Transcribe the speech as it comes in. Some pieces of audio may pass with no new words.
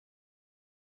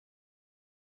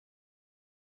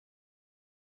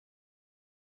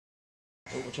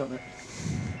Oh, watch out, mate.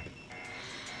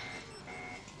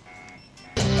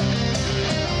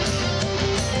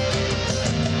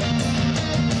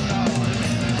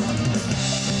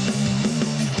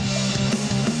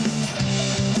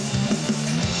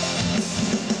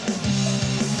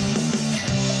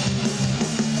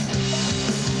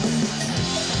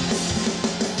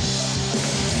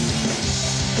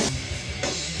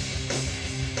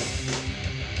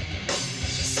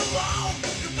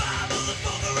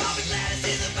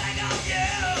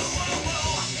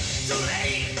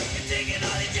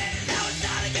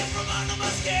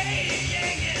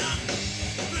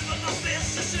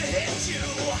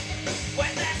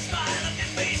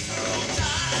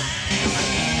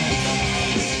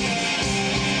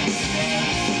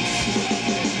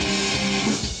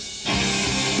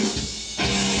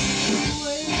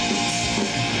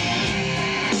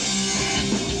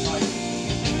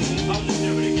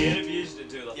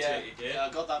 Yeah, I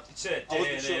got that. It's it. I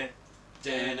wasn't sure.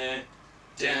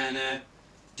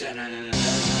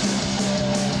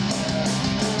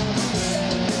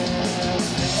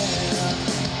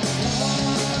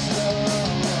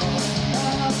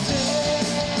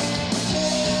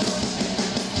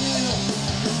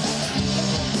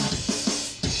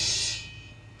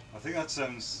 I think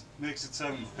that makes it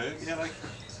sound perky, yeah, like.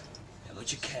 How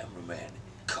about your cameraman,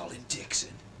 Colin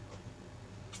Dixon?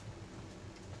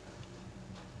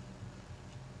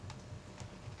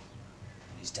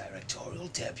 His directorial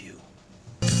debut.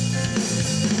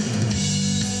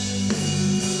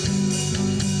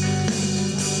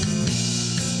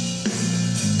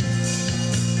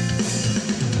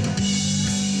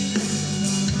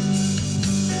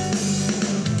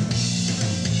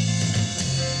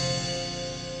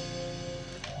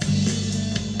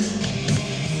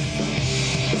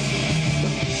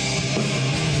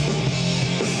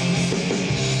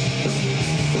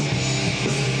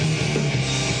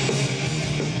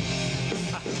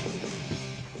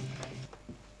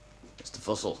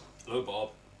 Fussell. Hello,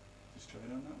 Bob. Just try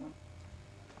it on that one.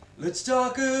 Let's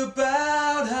talk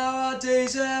about how our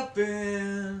days have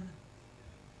been.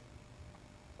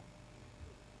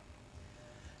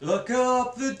 Lock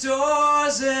up the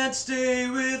doors and stay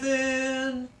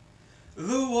within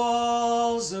the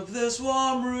walls of this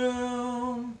warm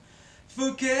room.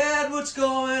 Forget what's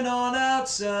going on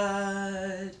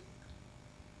outside.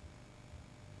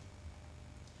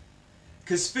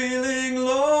 'Cause feeling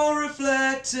low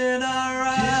reflects in our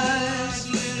eyes.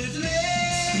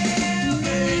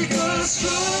 Make us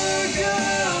stronger.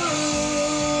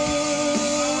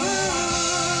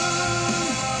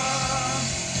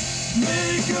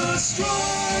 Make us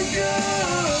stronger.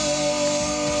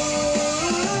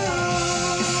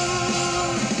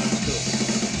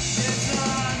 It's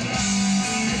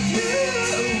unlike you.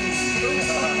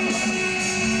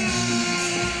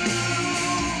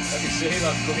 I can see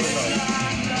that coming on.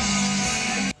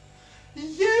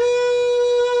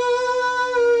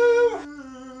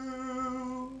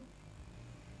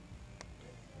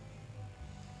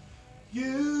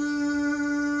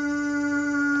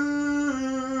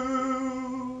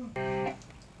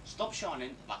 Stop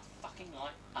shining that fucking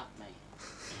light at me.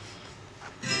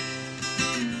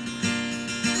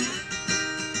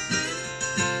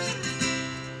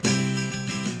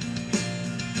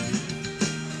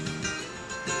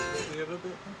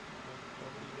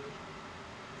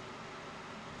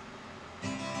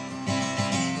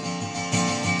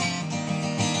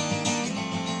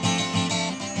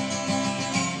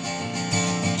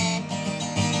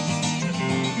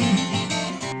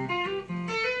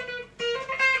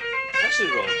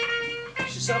 Actually, Rob, you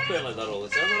should start playing like that all the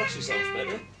time. That actually sounds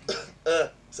better.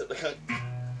 Except I can't.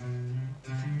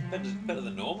 Better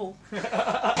than normal.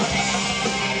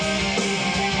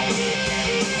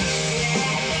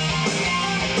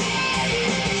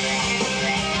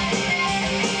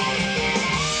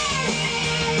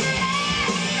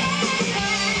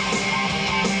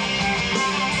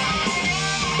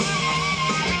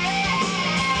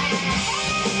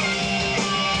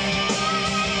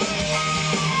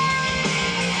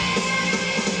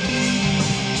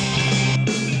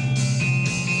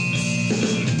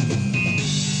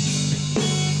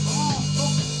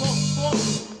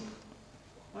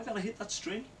 Why can't I hit that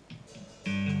string?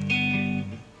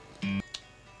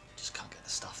 Just can't get the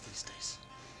stuff these days.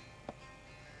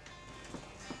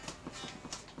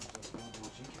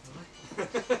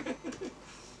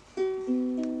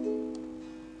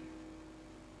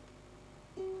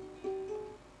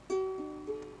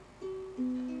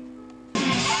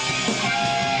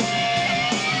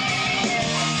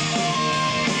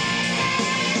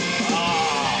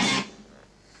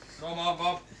 Come on,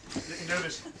 Bob. You can do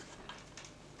this.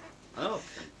 Oh.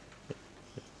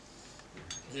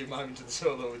 do mime to the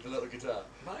solo with the little guitar.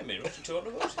 Miming? What are you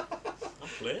talking about? I'm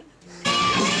playing.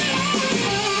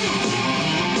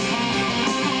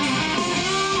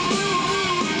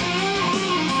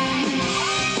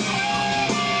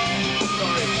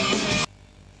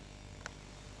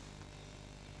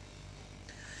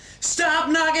 Stop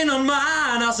knocking on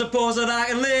mine, I suppose that I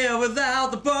can live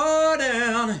without the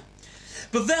burden.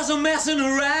 But there's no messing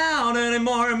around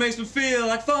anymore, it makes me feel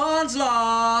like fun's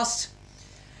lost.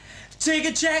 Take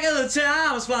a check of the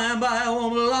time, it's flying by, I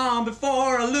won't be long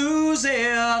before I lose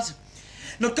it.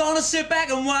 Not gonna sit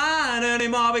back and whine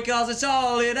anymore because it's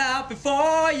all laid out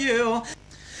before you.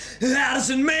 How does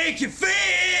it make you feel?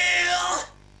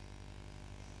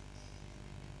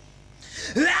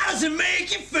 How does it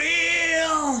make you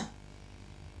feel?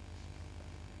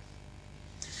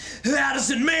 How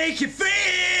does it make you feel?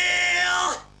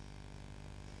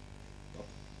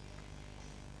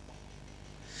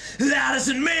 How does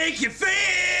it make you feel?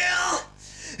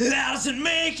 How does it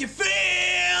make you feel?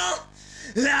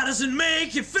 How does it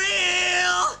make you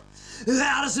feel?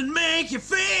 How does it make you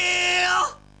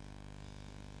feel?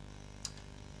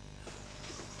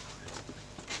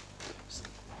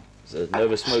 There's a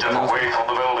NOVASMOKE Step announcement. away from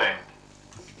the building.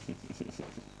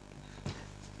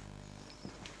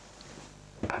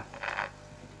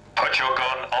 Put your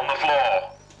gun on the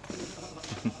floor.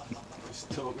 Just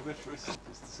talk a bit for us, just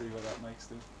to see what that makes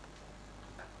do.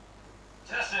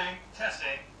 Testing,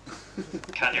 testing.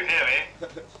 Can you hear me?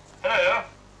 Hello?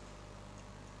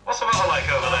 What's the weather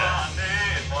like over there? Mama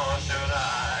need more, should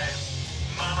I?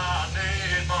 Mama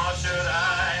need more, should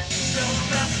I? Tell the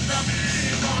masses I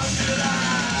need more, should I?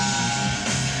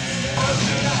 More,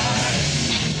 should I?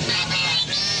 Mama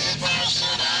need more,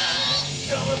 should I?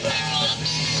 Tell the masses I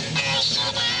need more,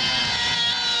 should I?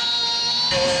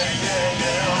 Yeah, yeah,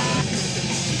 yeah.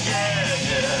 Yeah,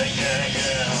 yeah, yeah,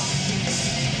 yeah.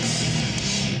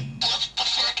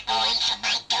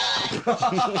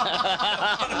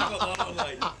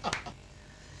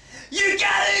 You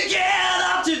gotta get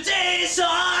up to date,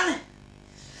 son,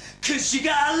 'cause you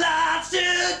got lots to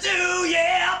do,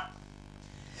 yeah.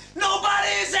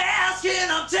 Nobody's asking,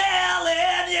 I'm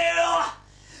telling you.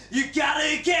 You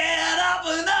gotta get up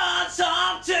and on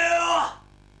some too.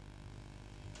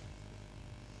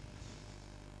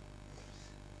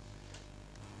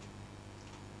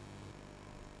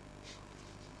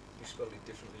 You spelled it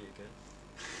differently again.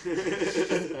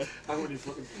 How many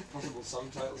fucking possible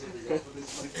song titles have we got for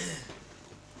this? Like?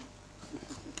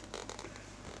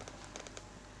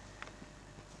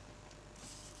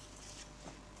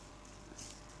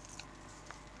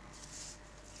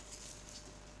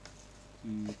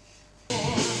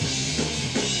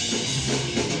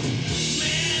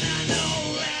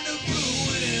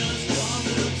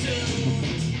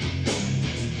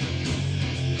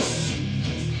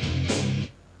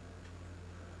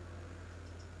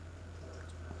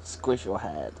 Squish your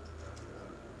head.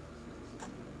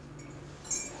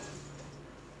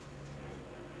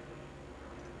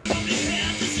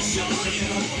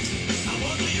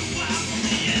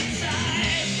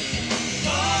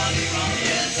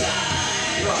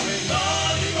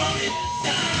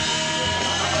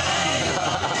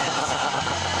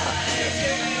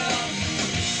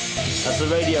 That's the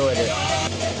radio edit.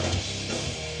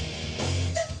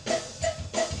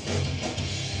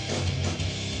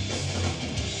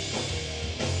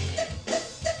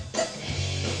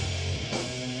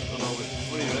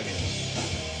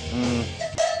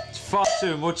 It's far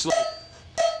too much, like.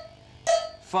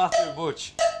 Far too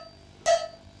much.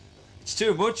 It's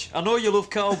too much. I know you love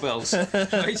cowbells,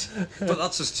 right? But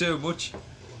that's just too much.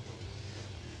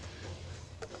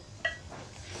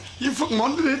 You fucking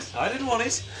wanted it. I didn't want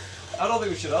it. I don't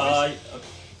think we should have it.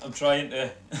 I'm trying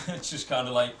to. It's just kind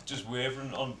of like just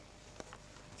wavering on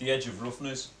the edge of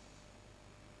roughness.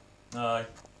 Aye.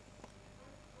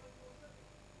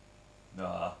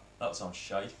 Nah, that sounds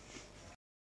shite.